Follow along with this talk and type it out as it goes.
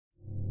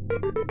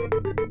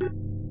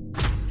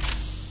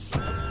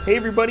Hey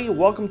everybody,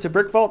 welcome to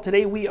BrickVault.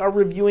 Today we are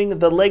reviewing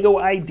the LEGO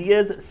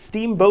Ideas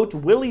Steamboat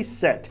Willie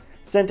set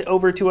sent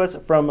over to us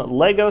from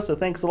LEGO. So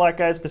thanks a lot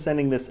guys for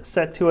sending this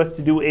set to us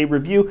to do a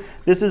review.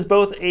 This is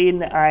both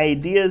an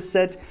Ideas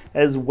set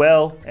as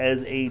well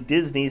as a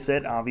Disney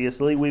set,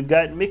 obviously. We've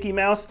got Mickey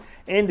Mouse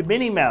and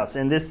Minnie Mouse,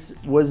 and this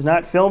was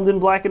not filmed in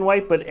black and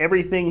white, but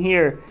everything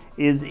here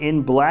is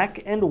in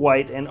black and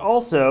white and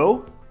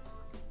also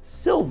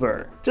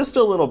silver, just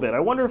a little bit.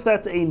 I wonder if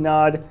that's a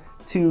nod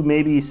to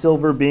maybe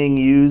silver being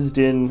used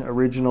in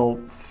original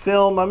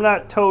film. I'm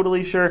not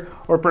totally sure,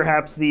 or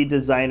perhaps the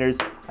designers,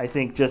 I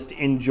think, just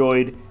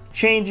enjoyed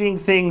changing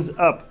things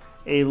up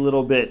a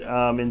little bit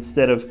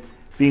instead of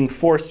being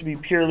forced to be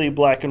purely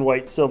black and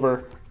white.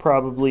 Silver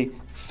probably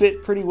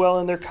fit pretty well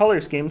in their color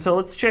scheme. So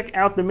let's check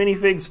out the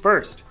minifigs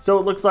first. So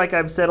it looks like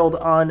I've settled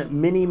on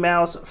Minnie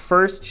Mouse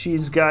first.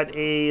 She's got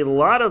a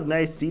lot of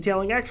nice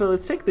detailing. Actually,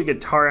 let's take the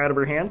guitar out of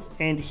her hands.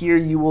 And here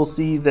you will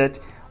see that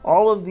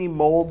all of the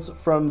molds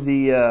from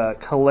the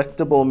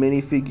collectible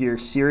minifigure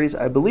series,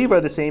 I believe,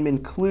 are the same,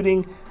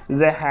 including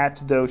the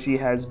hat, though she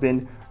has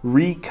been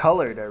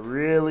recolored. I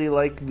really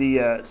like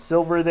the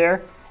silver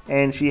there.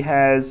 And she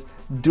has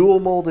dual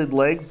molded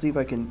legs. See if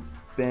I can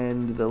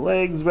bend the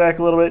legs back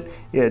a little bit.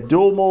 Yeah,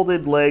 dual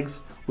molded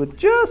legs with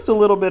just a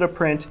little bit of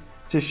print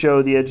to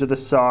show the edge of the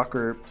sock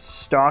or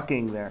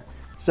stocking there.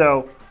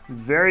 So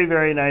very,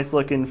 very nice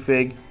looking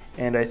fig,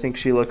 and I think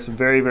she looks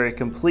very, very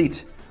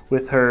complete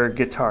with her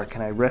guitar.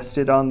 Can I rest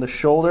it on the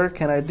shoulder?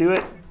 Can I do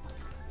it?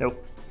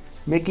 Nope.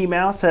 Mickey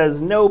Mouse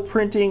has no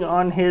printing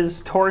on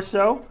his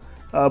torso,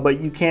 but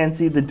you can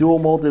see the dual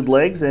molded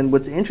legs, and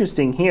what's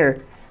interesting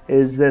here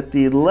is that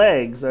the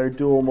legs are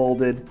dual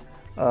molded,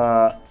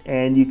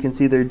 and you can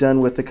see they're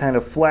done with the kind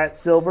of flat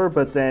silver,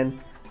 but then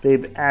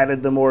they've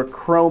added the more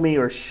chromy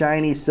or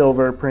shiny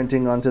silver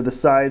printing onto the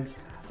sides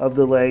of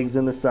the legs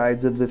and the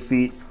sides of the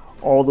feet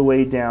all the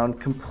way down,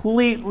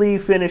 completely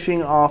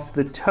finishing off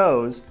the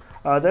toes.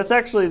 That's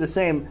actually the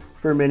same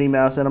for Minnie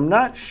Mouse, and I'm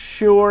not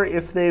sure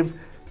if they've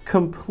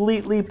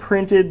completely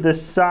printed the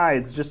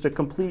sides, just a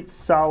complete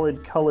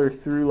solid color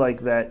through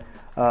like that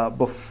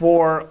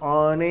before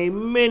on a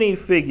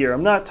minifigure.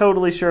 I'm not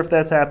totally sure if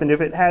that's happened.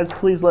 If it has,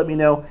 please let me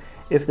know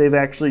if they've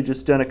actually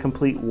just done a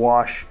complete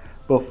wash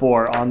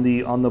before on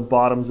the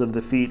bottoms of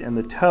the feet and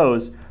the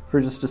toes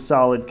for just a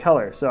solid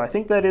color. So I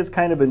think that is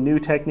kind of a new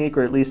technique,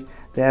 or at least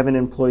they haven't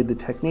employed the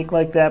technique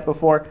like that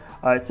before.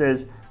 It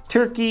says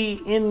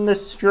Turkey in the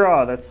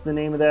Straw. That's the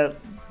name of that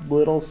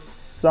little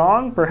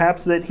song,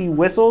 perhaps, that he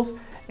whistles.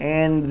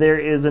 And there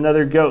is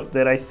another goat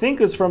that I think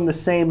is from the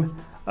same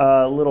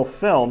little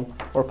film,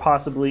 or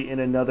possibly in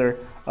another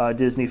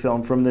Disney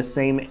film from the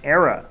same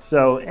era.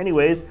 So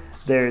anyways,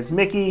 there's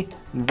Mickey,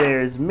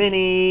 there's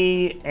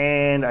Minnie,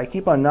 and I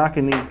keep on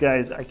knocking these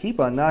guys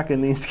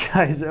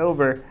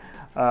over.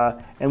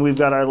 And we've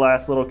got our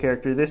last little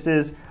character. This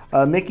is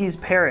Mickey's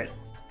parrot,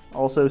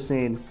 also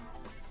seen.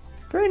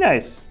 Very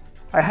nice.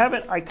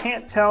 I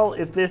can't tell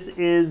if this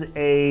is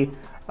a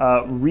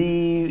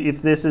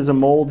if this is a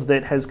mold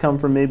that has come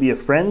from maybe a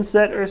Friends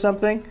set or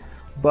something,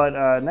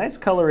 but nice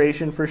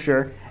coloration for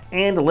sure.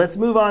 And let's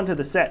move on to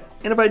the set.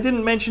 And if I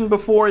didn't mention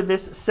before,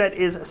 this set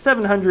is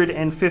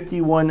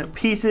 751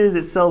 pieces.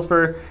 It sells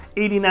for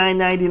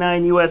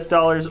 $89.99 US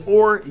dollars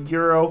or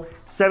euro,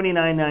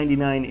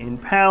 $79.99 in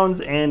pounds,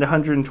 and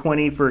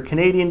 120 for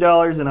Canadian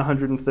dollars and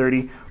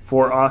 130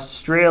 for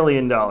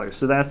Australian dollars.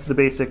 So that's the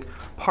basic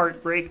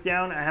part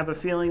breakdown. I have a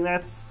feeling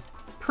that's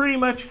pretty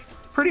much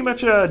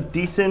a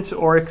decent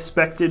or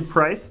expected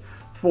price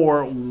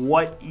for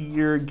what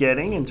you're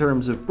getting in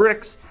terms of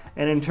bricks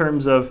and in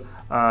terms of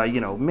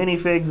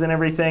minifigs and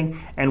everything.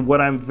 And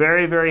what I'm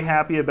very, very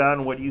happy about,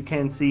 and what you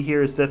can see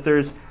here, is that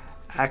there's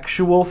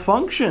actual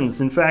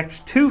functions. In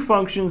fact, 2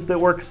 functions that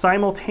work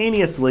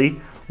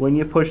simultaneously when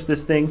you push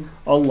this thing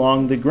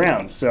along the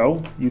ground.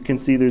 So you can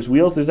see there's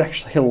wheels. There's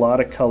actually a lot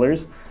of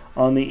colors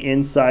on the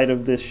inside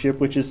of this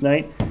ship, which is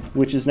nice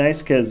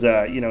because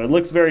it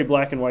looks very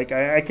black and white.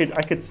 I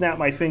could snap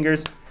my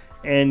fingers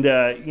and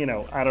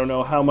I don't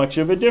know how much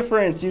of a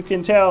difference you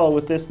can tell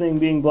with this thing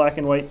being black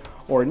and white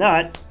or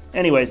not.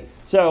 Anyways,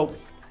 so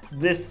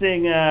this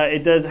thing,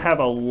 it does have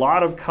a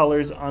lot of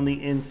colors on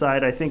the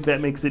inside. I think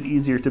that makes it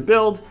easier to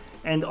build,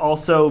 and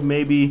also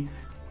maybe,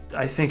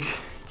 I think,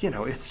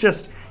 it's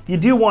just, you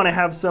do want to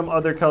have some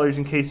other colors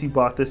in case you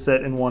bought this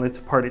set and wanted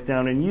to part it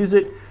down and use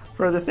it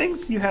for other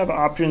things. You have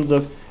options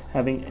of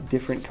having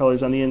different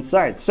colors on the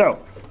inside. So,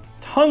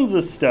 tons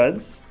of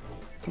studs.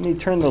 Let me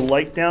turn the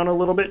light down a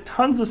little bit.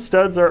 Tons of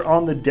studs are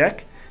on the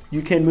deck.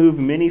 You can move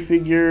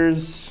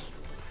minifigures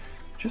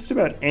just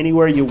about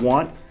anywhere you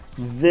want.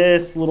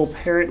 This little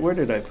parrot, where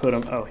did I put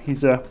him? Oh,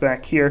 he's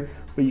back here,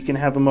 but you can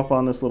have him up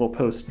on this little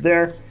post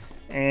there.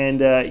 And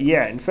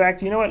yeah, in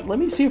fact, you know what? Let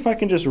me see if I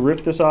can just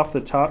rip this off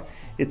the top.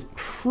 It's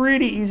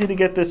pretty easy to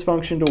get this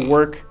function to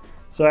work,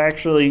 so I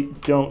actually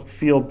don't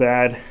feel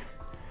bad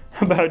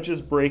about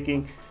just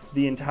breaking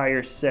the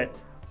entire set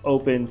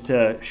open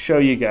to show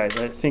you guys.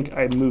 I think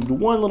I moved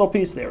one little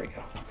piece. There we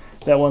go.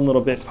 That one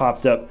little bit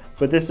popped up.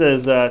 But this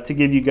is to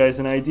give you guys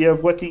an idea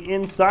of what the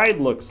inside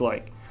looks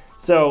like.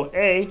 So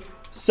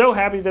so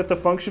happy that the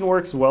function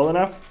works well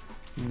enough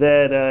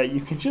that you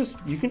can just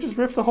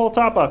rip the whole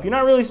top off. You're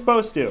not really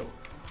supposed to,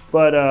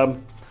 but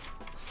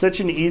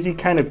such an easy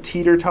kind of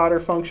teeter-totter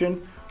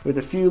function with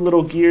a few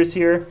little gears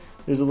here.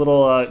 There's a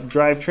little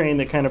drivetrain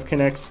that kind of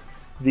connects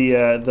the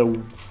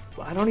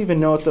I don't even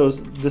know what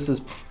this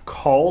is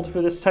called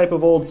for this type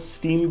of old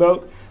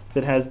steamboat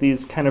that has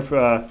these kind of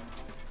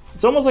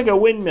it's almost like a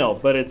windmill,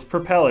 but it's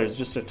propellers,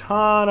 just a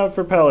ton of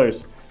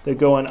propellers that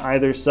go on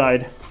either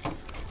side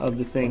of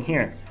the thing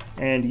here.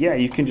 And yeah,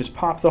 you can just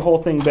pop the whole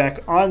thing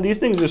back on. These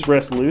things just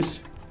rest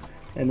loose,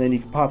 and then you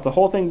can pop the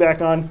whole thing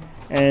back on,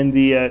 and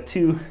the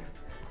two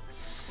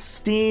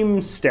steam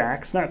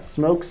stacks, not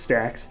smoke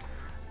stacks,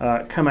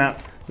 come out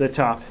the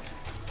top,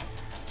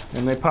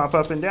 and they pop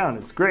up and down.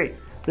 It's great.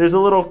 There's a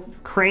little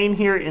crane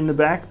here in the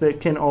back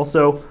that can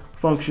also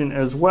function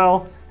as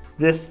well.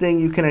 This thing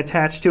you can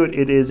attach to it.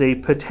 It is a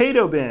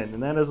potato bin,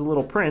 and that is a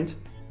little print,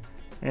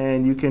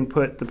 and you can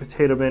put the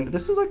potato bin.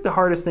 This is like the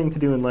hardest thing to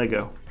do in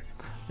Lego.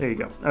 There you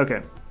go.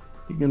 Okay.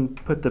 You can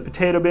put the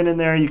potato bin in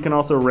there. You can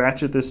also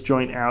ratchet this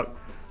joint out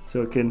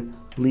so it can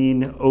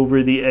lean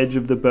over the edge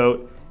of the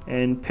boat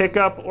and pick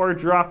up or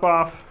drop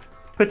off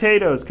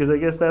potatoes, because I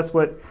guess that's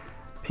what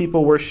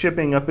people were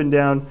shipping up and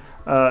down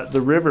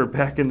the river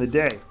back in the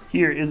day.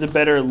 Here is a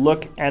better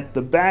look at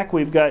the back.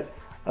 We've got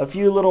a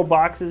few little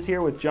boxes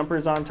here with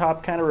jumpers on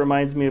top. Kind of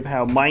reminds me of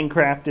how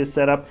Minecraft is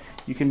set up.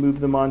 You can move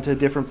them onto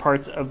different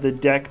parts of the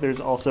deck. There's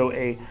also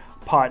a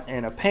pot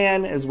and a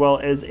pan, as well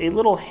as a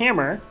little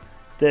hammer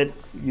that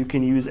you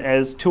can use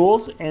as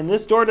tools. And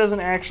this door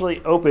doesn't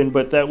actually open,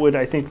 but that would,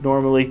 I think,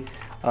 normally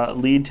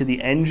lead to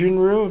the engine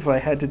room if I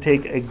had to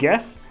take a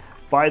guess.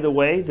 By the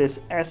way, this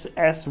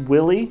SS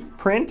Willie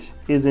print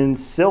is in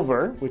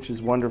silver, which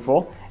is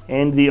wonderful,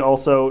 and the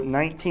also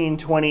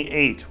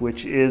 1928,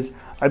 which is,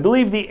 I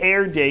believe, the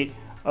air date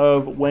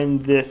of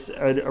when this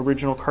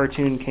original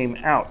cartoon came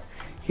out.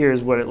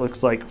 Here's what it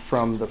looks like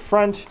from the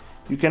front.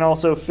 You can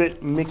also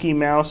fit Mickey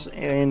Mouse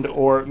and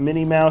or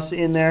Minnie Mouse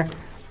in there.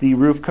 The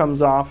roof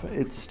comes off,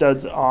 it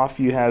studs off.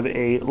 You have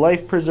a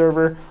life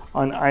preserver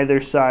on either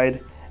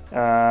side.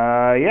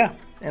 Yeah,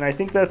 and I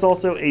think that's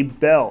also a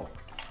bell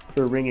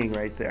for ringing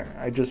right there.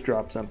 I just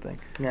dropped something.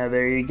 Now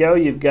there you go.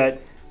 You've got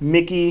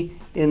Mickey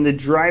in the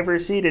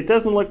driver's seat. It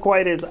doesn't look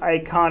quite as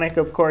iconic,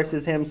 of course,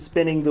 as him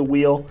spinning the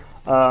wheel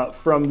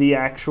from the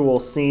actual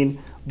scene,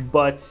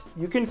 but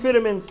you can fit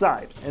him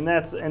inside, and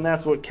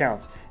that's what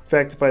counts. In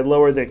fact, if I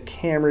lower the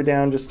camera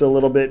down just a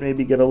little bit,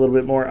 maybe get a little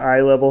bit more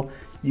eye level,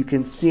 you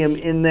can see him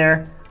in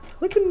there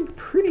looking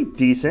pretty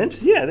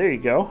decent. Yeah, there you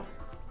go.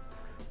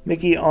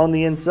 Mickey on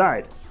the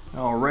inside.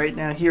 All right,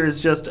 now here's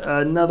just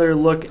another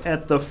look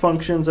at the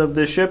functions of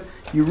this ship.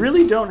 You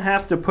really don't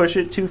have to push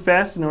it too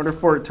fast in order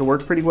for it to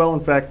work pretty well. In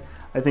fact,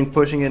 I think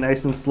pushing it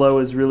nice and slow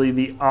is really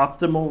the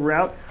optimal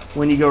route.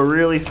 When you go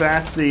really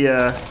fast,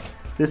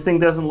 this thing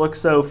doesn't look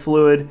so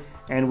fluid,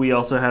 and we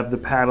also have the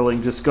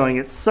paddling just going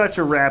at such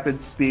a rapid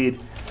speed.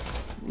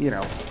 You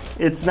know,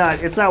 it's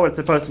not what it's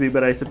supposed to be,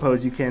 but I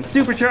suppose you can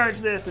supercharge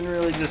this and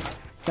really just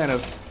kind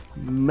of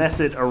mess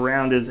it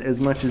around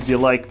as much as you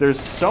like. There's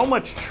so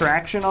much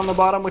traction on the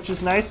bottom, which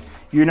is nice.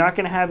 You're not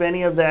going to have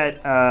any of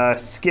that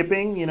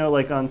skipping, you know,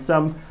 like on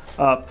some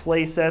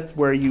play sets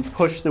where you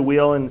push the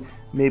wheel and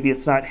maybe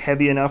it's not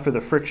heavy enough or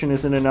the friction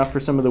isn't enough for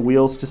some of the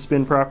wheels to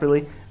spin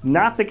properly.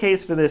 Not the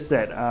case for this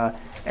set.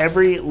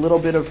 Every little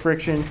bit of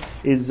friction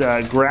is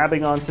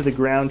grabbing onto the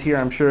ground here.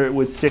 I'm sure it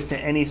would stick to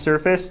any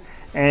surface,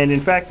 and in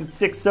fact it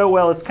sticks so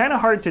well it's kind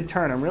of hard to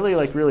turn. I'm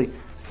really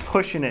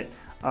pushing it.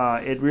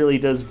 It really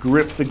does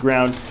grip the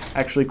ground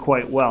actually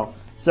quite well.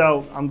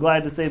 So I'm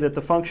glad to say that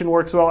the function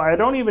works well. I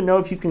don't even know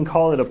if you can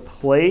call it a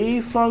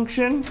play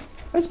function.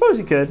 I suppose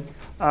you could,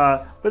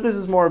 but this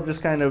is more of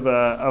just kind of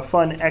a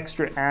fun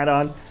extra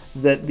add-on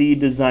that the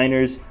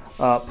designers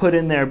put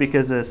in there,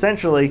 because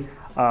essentially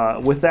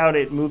without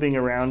it moving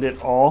around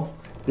at all,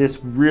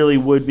 this really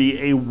would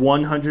be a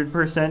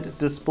 100%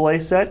 display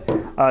set.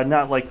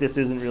 Not like this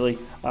isn't really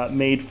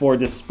made for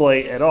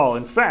display at all.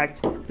 In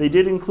fact, they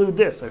did include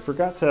this. I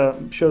forgot to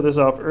show this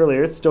off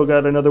earlier. It's still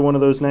got another one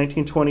of those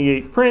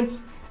 1928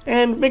 prints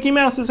and Mickey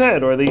Mouse's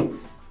head, or the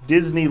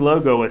Disney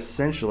logo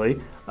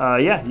essentially.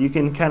 Yeah, you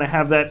can kind of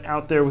have that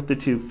out there with the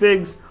two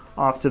figs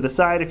off to the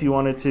side if you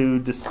wanted to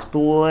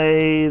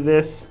display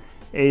this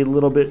a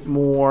little bit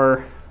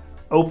more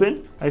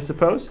open, I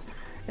suppose.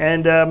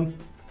 And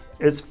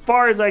as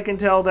far as I can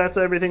tell, that's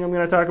everything I'm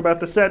going to talk about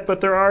the set,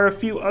 but there are a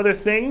few other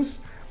things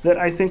that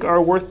I think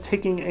are worth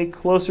taking a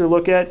closer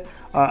look at.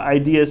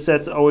 Idea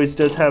Sets always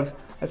does have,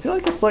 I feel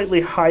like, a slightly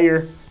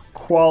higher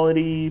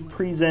quality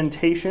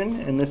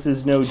presentation, and this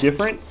is no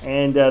different.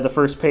 And the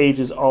first page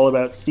is all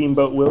about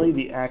Steamboat Willie,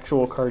 the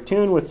actual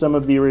cartoon, with some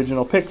of the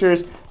original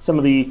pictures, some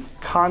of the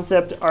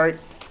concept art,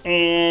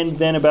 and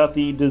then about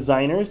the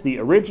designers, the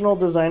original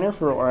designer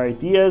for our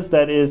ideas,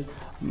 that is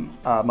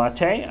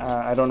Mate,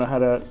 I don't know how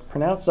to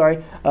pronounce,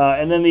 sorry,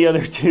 and then the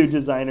other two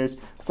designers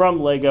from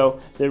Lego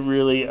that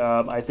really,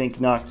 I think,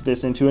 knocked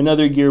this into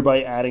another gear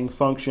by adding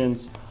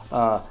functions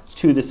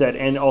to the set,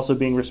 and also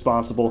being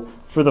responsible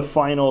for the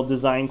final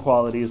design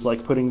qualities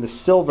like putting the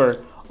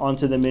silver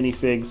onto the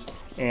minifigs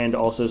and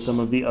also some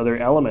of the other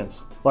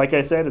elements. Like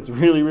I said, it's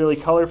really, really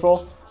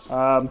colorful.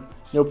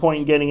 No point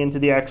in getting into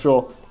the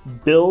actual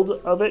build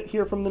of it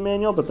here from the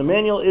manual, but the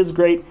manual is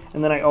great.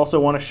 And then I also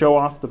want to show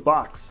off the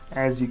box.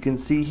 As you can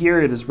see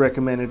here, it is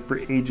recommended for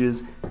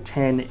ages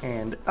 10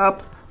 and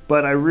up,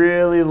 but I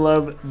really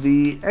love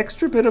the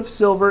extra bit of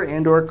silver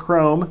and or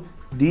chrome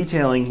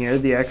detailing here.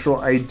 The actual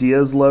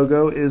Ideas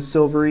logo is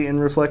silvery and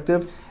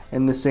reflective,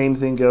 and the same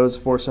thing goes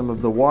for some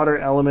of the water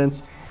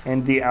elements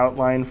and the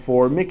outline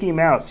for Mickey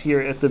Mouse here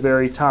at the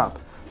very top.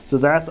 So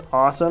that's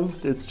awesome.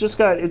 It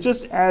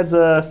just adds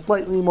a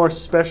slightly more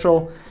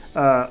special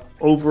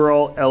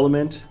overall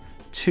element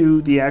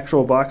to the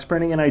actual box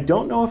printing, and I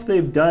don't know if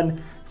they've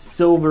done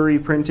silvery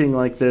printing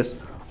like this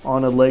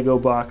on a Lego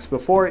box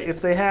before.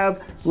 If they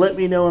have, let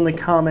me know in the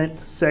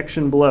comment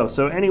section below.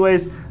 So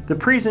anyways, the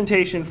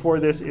presentation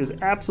for this is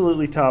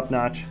absolutely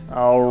top-notch.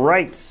 All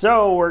right,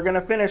 so we're gonna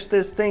finish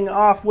this thing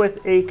off with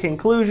a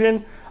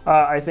conclusion.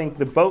 I think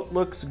the boat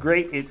looks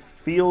great. It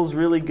feels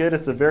really good.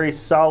 It's a very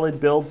solid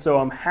build, so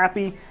I'm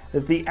happy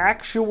that the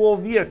actual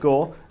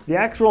vehicle, the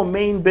actual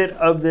main bit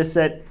of this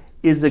set,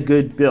 is a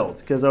good build,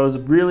 because I was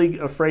really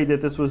afraid that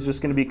this was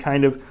just going to be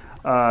kind of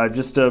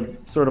just a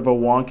sort of a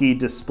wonky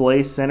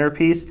display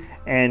centerpiece,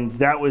 and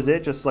that was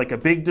it, just like a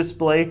big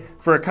display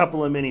for a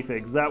couple of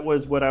minifigs. That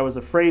was what I was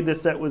afraid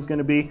this set was going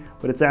to be,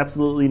 but it's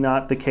absolutely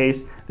not the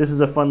case. This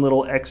is a fun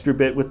little extra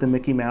bit with the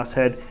Mickey Mouse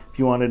head if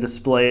you want to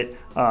display it.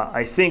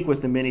 I think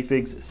with the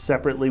minifigs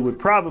separately would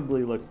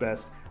probably look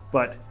best,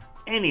 but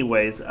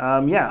anyways,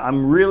 yeah,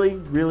 I'm really,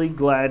 really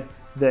glad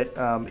that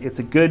it's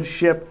a good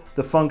ship.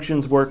 The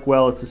functions work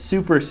well. It's a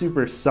super,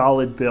 super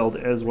solid build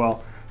as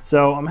well.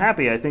 So I'm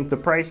happy. I think the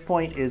price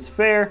point is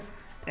fair.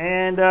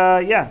 And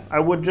yeah, I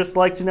would just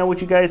like to know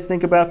what you guys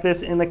think about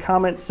this in the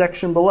comments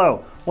section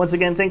below. Once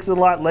again, thanks a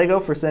lot,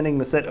 Lego, for sending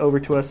the set over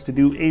to us to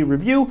do a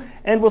review.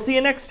 And we'll see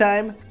you next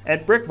time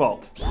at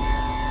BrickVault.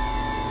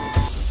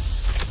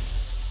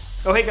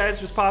 Oh, hey guys,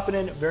 just popping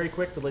in very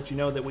quick to let you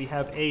know that we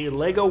have a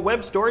Lego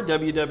web store,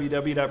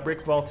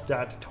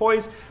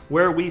 www.brickvault.toys,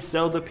 where we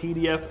sell the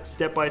PDF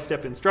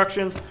step-by-step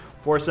instructions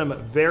for some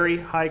very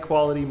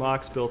high-quality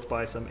mocks built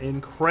by some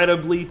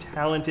incredibly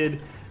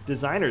talented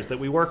designers that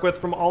we work with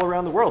from all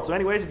around the world. So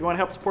anyways, if you want to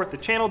help support the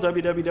channel,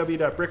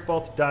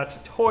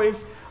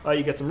 www.brickvault.toys,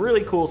 you get some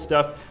really cool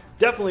stuff.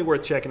 Definitely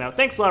worth checking out.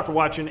 Thanks a lot for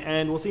watching,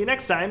 and we'll see you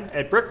next time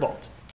at BrickVault.